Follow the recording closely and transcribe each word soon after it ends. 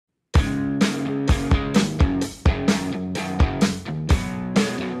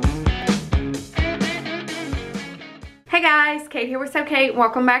Kate here with Kate.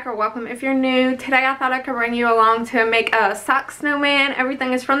 Welcome back, or welcome if you're new. Today I thought I could bring you along to make a sock snowman.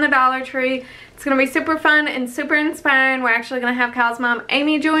 Everything is from the Dollar Tree. It's going to be super fun and super inspiring. We're actually going to have Kyle's mom,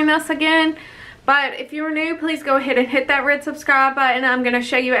 Amy, join us again. But if you're new, please go ahead and hit that red subscribe button. I'm going to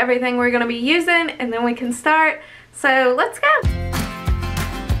show you everything we're going to be using, and then we can start. So let's go.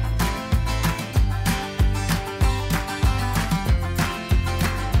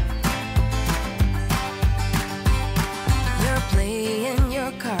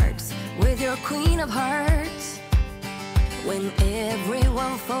 Your queen of hearts. When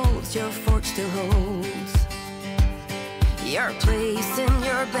everyone folds, your fork still holds. Your place in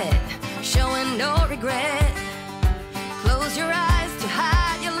your bed, showing no regret. Close your eyes to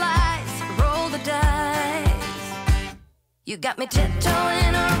hide your lies. Roll the dice. You got me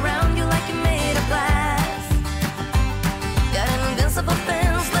tiptoeing around you like you made of glass. Got an invincible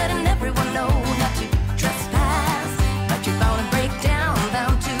fence, letting everyone know not to trespass. But you're bound to break down,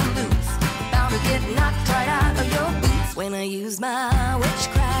 bound to get knocked right out of your boots when I use my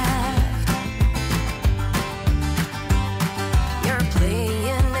witchcraft. You're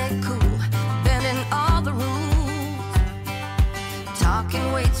playing it cool, bending all the rules,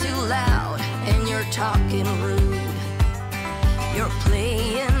 talking way too loud, and you're talking rude. You're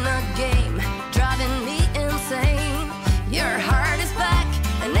playing a game, driving me insane. Your heart is back,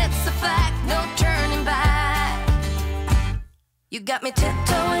 and it's a fact, no turning back. You got me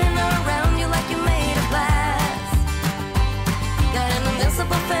tiptoeing around you like you made of glass. Got an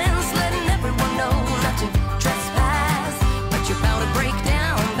invincible fence, letting everyone know not to trespass. But you're bound to break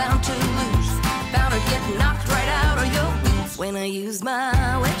down, bound to lose, bound to get knocked right out of your boots when I use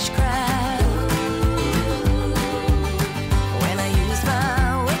my witchcraft. When I use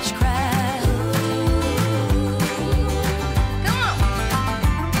my witchcraft. Come on.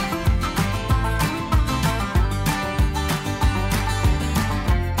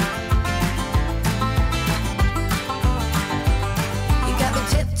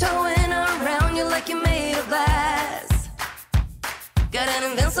 Tiptoeing around you like you made of glass. Got an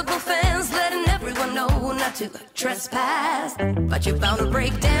invincible fence, letting everyone know not to trespass. But you're bound to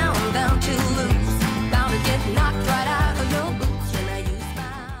break down, bound to lose, bound to get knocked right out of your boots when I use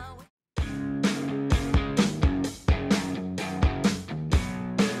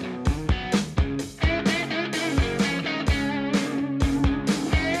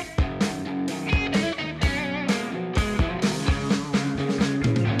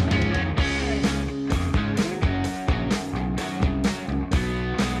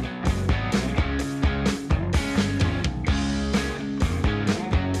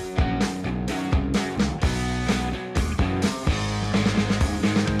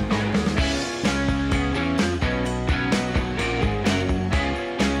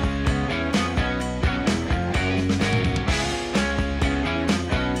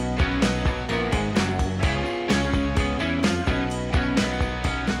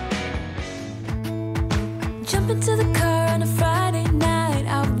into the car on a Friday night.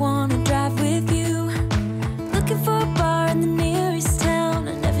 I wanna drive with you. Looking for a bar in the nearest town.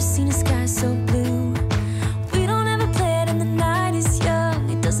 I've never seen a sky so blue. We don't ever play it and the night is young.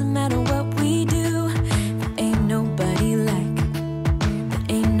 It doesn't matter what we do. There ain't nobody like, there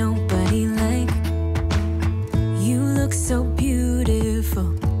ain't nobody like. You look so beautiful,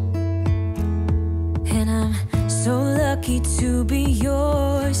 and I'm so lucky to be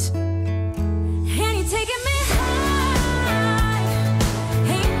yours. And you're taking me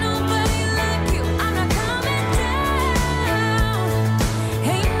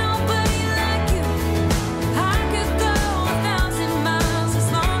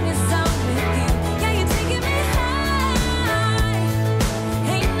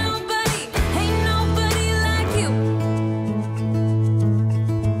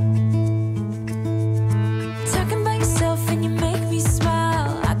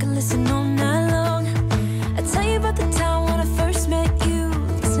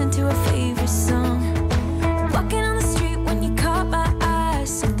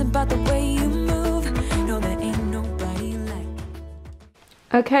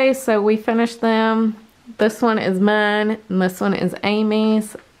Okay, so we finished them. This one is mine, and this one is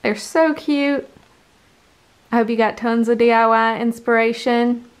Amy's. They're so cute. I hope you got tons of DIY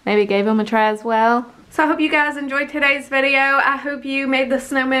inspiration. Maybe gave them a try as well. So I hope you guys enjoyed today's video. I hope you made the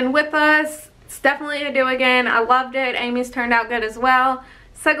snowman with us. It's definitely a do again. I loved it. Amy's turned out good as well.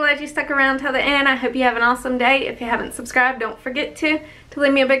 So glad you stuck around till the end. I hope you have an awesome day. If you haven't subscribed, don't forget to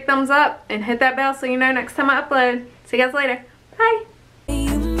leave me a big thumbs up and hit that bell so you know next time I upload. See you guys later. Bye.